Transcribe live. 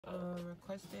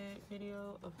requested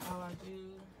video of how I do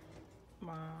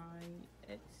my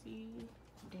Etsy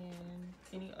and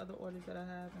any other orders that I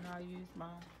have, and I use my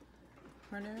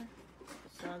printer.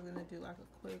 So I was gonna do like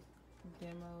a quick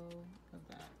demo of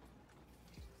that.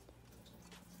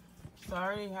 So I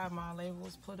already have my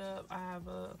labels put up. I have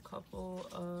a couple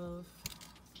of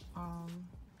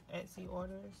Etsy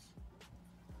orders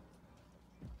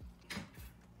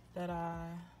that I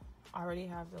already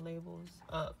have the labels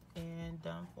up and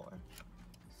done for.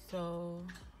 So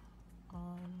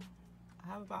I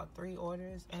have about 3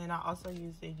 orders, and I also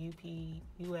use the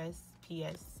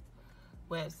USPS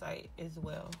website as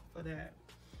well for that.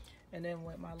 And then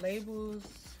with my labels,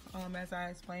 as I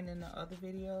explained in the other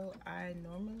video, I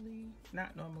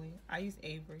use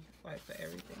Avery like for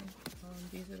everything.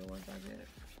 These are the ones I get.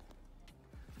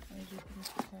 As you can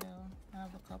tell, I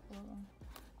have a couple of them.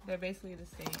 They're basically the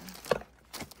same.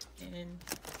 And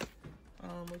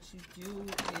what you do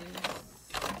is,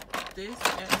 this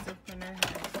Epson printer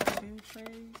has 2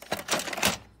 trays.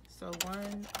 So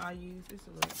one I use, it's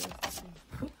a little dusty.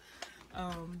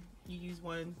 You use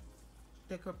one.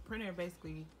 The printer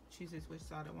basically chooses which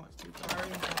side it wants to. So I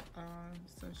already have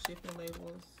some shipping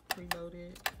labels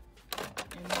preloaded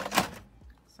in there.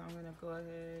 So I'm gonna go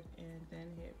ahead and then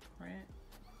hit print.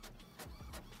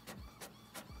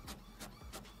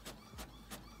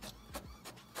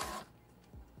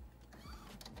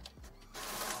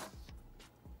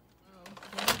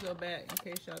 Let me go back in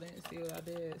case y'all didn't see what I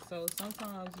did. So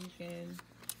sometimes you can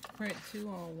print 2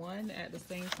 on 1 at the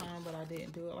same time, but I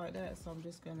didn't do it like that, so I'm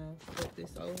just gonna flip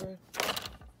this over.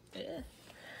 Yeah.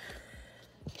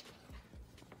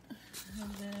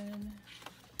 And then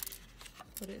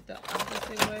put it the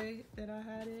opposite way that I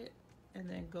had it, and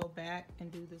then go back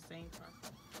and do the same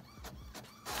process.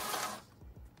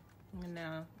 And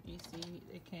now you see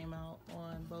it came out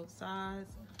on both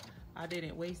sides. I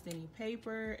didn't waste any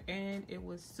paper, and it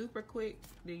was super quick.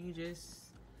 Then you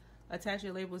just attach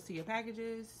your labels to your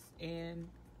packages, and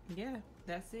yeah,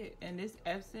 that's it. And this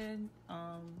Epson,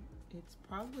 it's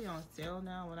probably on sale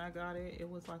now. When I got it, it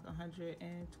was like $120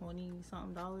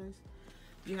 something.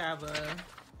 You have a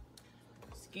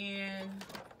scan,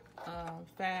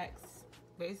 fax,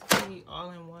 basically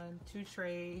all in one. 2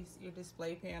 trays, your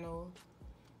display panel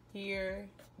here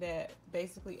that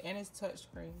basically, and it's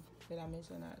touchscreen. Did I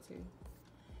mention that too?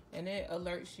 And it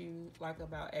alerts you like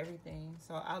about everything.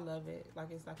 So I love it.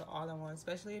 Like, it's like an all-in-one,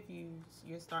 especially if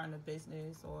you're starting a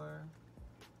business, or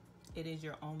it is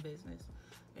your own business,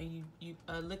 and you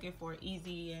are looking for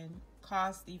easy and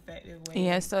cost-effective way.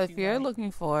 Yeah, so if you're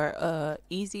looking for a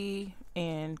easy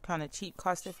and kind of cheap,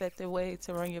 cost-effective way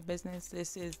to run your business,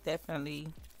 this is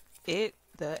definitely it.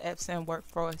 The Epson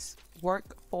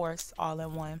WorkForce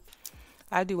all-in-one.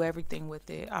 I do everything with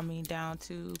it. I mean, down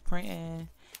to printing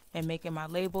and making my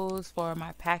labels for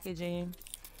my packaging,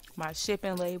 my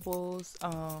shipping labels,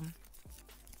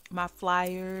 my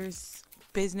flyers,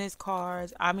 business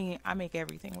cards. I mean, I make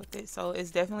everything with it. So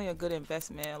it's definitely a good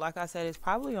investment. Like I said, it's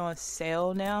probably on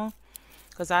sale now,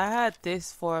 because I had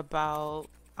this for about,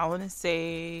 I want to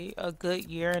say, a good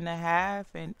 1.5 years,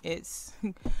 and it's,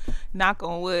 knock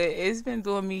on wood, it's been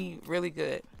doing me really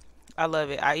good. I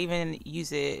love it. I even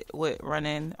use it with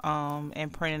running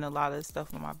and printing a lot of stuff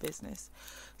for my business.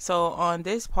 So on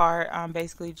this part, I'm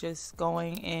basically just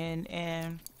going in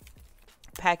and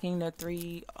packing the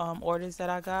 3 orders that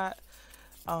I got.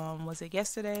 Was it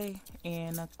yesterday?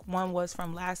 And one was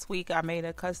from last week. I made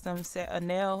a custom set of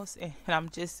nails, and I'm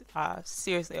just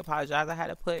seriously apologize. I had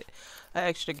to put an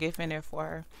extra gift in there for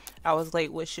her. I was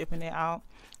late with shipping it out.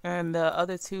 And the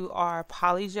other 2 are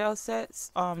polygel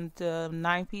sets, the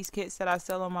 9-piece kits that I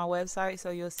sell on my website. So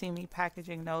you'll see me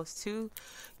packaging those too.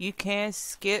 You can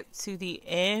skip to the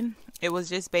end. It was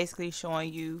just basically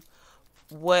showing you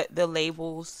what the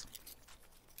labels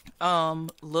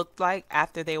looked like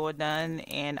after they were done,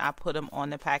 and I put them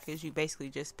on the package. You basically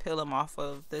just peel them off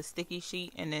of the sticky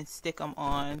sheet and then stick them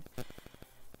on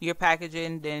your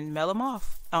packaging, then mail them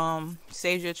off.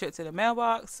 Saves your trip to the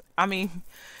mailbox. I mean,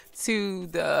 to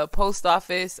the post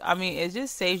office. I mean, it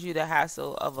just saves you the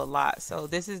hassle of a lot. So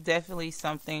this is definitely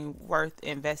something worth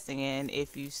investing in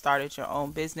if you started your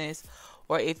own business,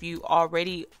 or if you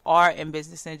already are in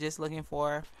business and just looking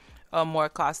for a more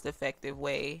cost-effective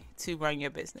way to run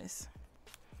your business.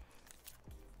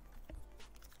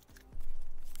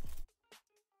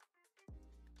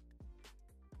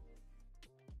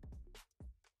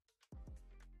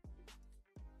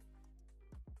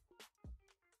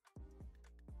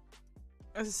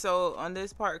 So on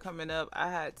this part coming up,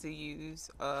 I had to use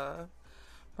a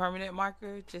permanent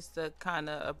marker just to kind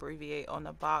of abbreviate on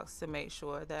the box to make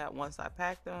sure that once I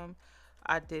pack them,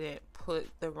 I didn't put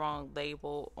the wrong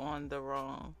label on the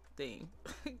wrong thing.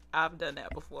 I've done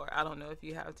that before. I don't know if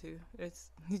you have to.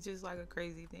 It's just like a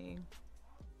crazy thing.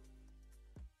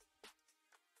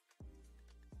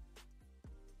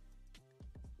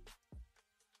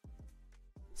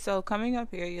 So coming up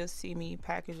here, you'll see me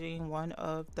packaging one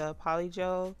of the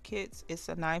polygel kits. It's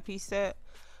a 9-piece set,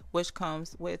 which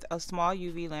comes with a small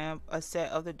UV lamp, a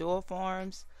set of the dual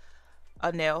forms,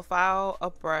 a nail file, a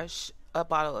brush, a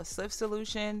bottle of slip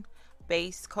solution,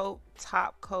 base coat,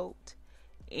 top coat,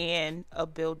 and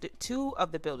two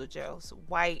of the builder gels,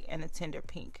 white and a tender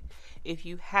pink. If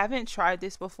you haven't tried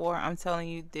this before, I'm telling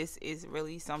you, this is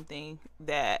really something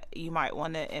that you might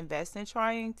want to invest in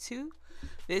trying too.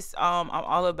 This I'm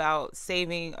all about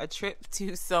saving a trip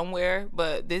to somewhere,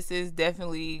 but this is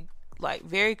definitely like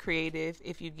very creative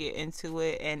if you get into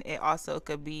it, and it also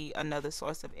could be another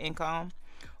source of income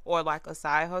or like a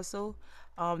side hustle.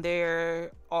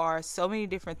 There are so many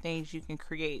different things you can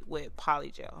create with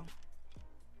polygel.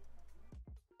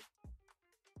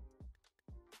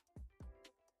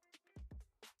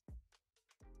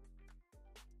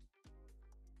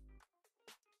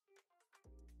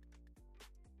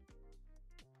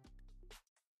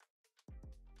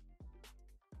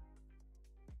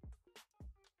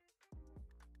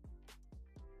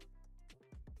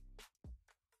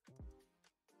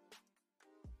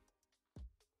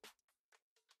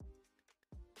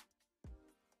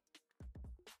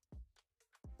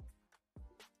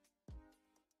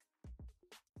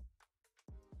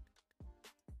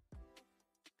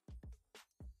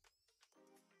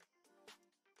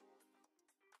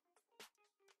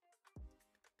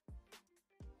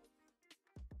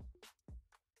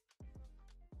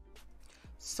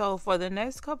 So for the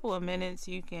next couple of minutes,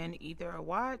 you can either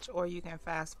watch or you can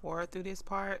fast forward through this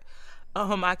part.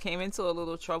 I came into a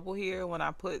little trouble here when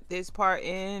I put this part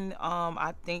in.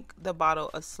 I think the bottle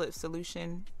of slip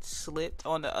solution slipped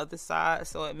on the other side,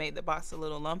 so it made the box a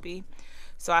little lumpy.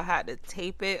 So I had to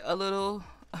tape it a little,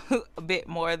 a bit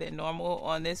more than normal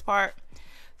on this part.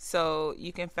 So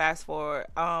you can fast forward.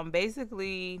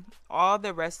 Basically, all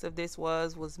the rest of this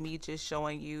was me just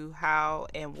showing you how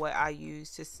and what I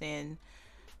use to send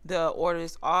the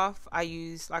orders off. I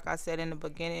use, like I said in the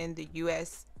beginning, the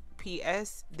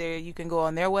USPS. There you can go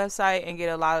on their website and get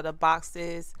a lot of the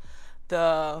boxes,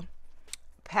 the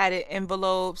padded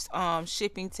envelopes,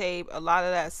 shipping tape, a lot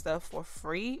of that stuff for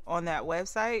free on that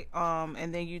website.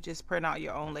 And then you just print out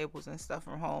your own labels and stuff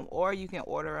from home, or you can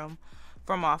order them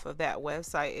from off of that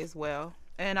website as well.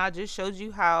 And I just showed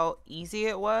you how easy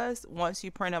it was. Once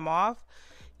you print them off,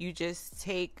 you just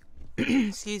take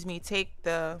excuse me, take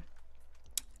the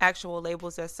actual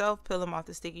labels themselves, peel them off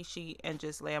the sticky sheet, and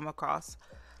just lay them across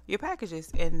your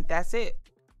packages, and that's it.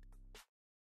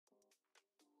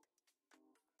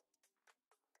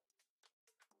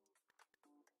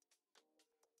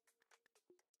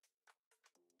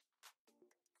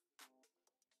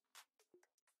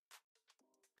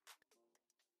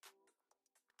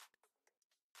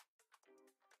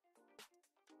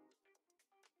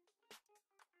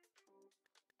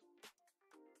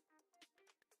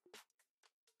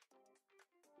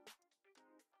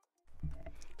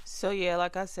 So yeah,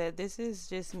 like I said, this is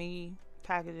just me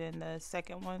packaging the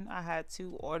second one. I had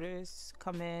two orders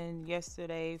come in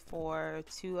yesterday for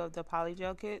two of the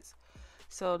polygel kits.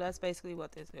 So that's basically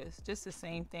what this is. Just the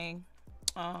same thing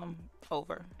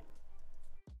over.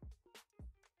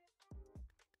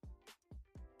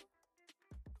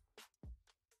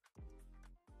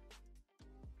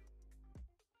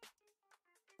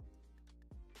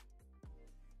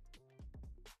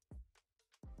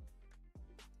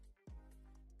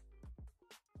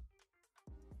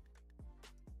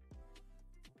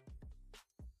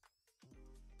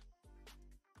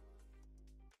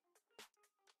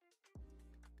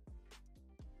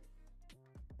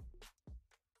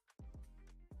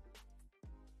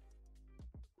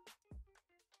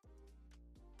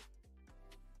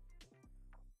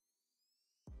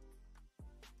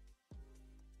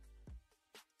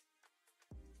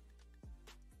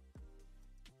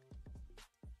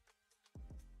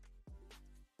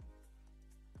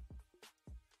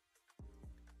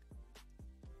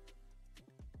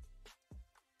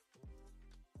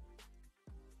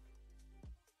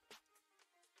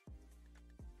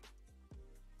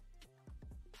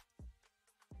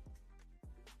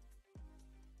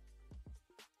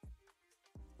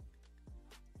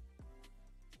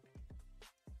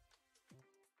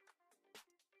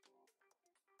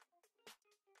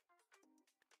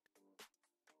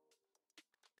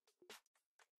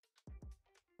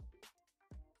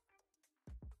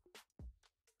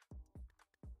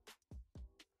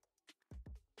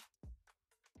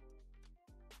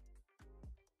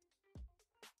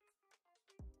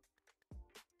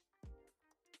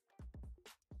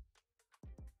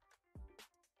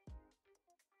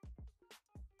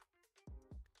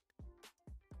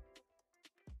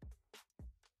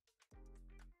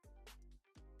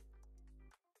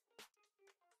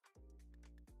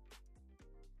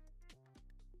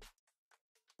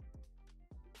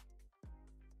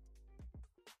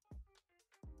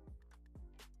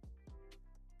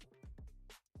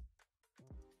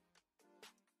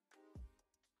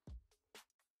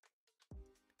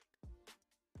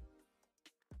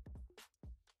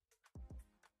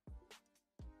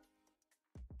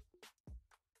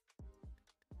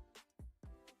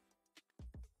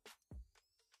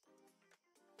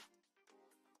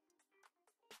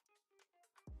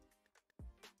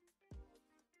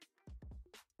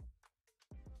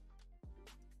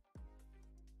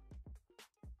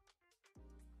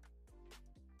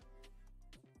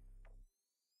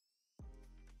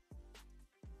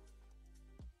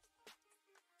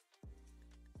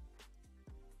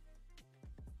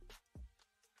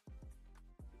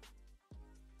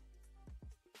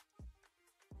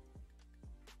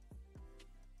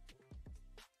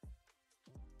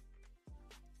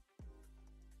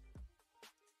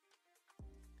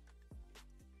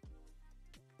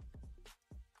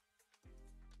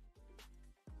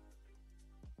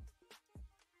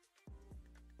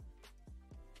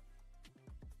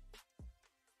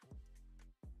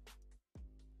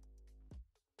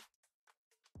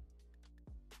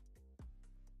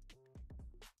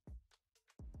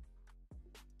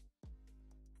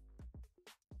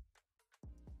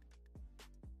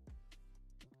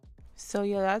 So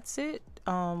yeah, that's it.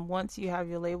 Once you have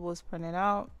your labels printed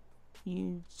out,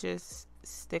 you just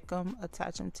stick them,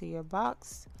 attach them to your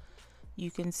box. You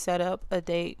can set up a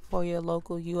date for your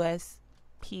local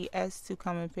USPS to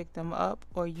come and pick them up,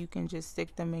 or you can just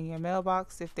stick them in your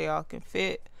mailbox if they all can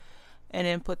fit, and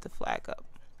then put the flag up.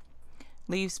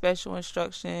 Leave special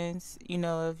instructions, you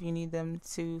know, if you need them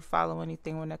to follow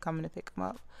anything when they're coming to pick them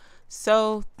up.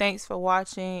 So thanks for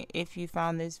watching. If you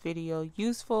found this video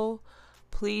useful,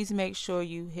 please make sure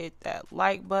you hit that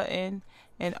like button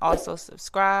and also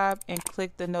subscribe and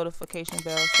click the notification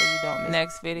bell so you don't miss the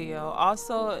next video.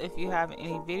 Also, if you have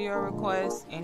any video requests,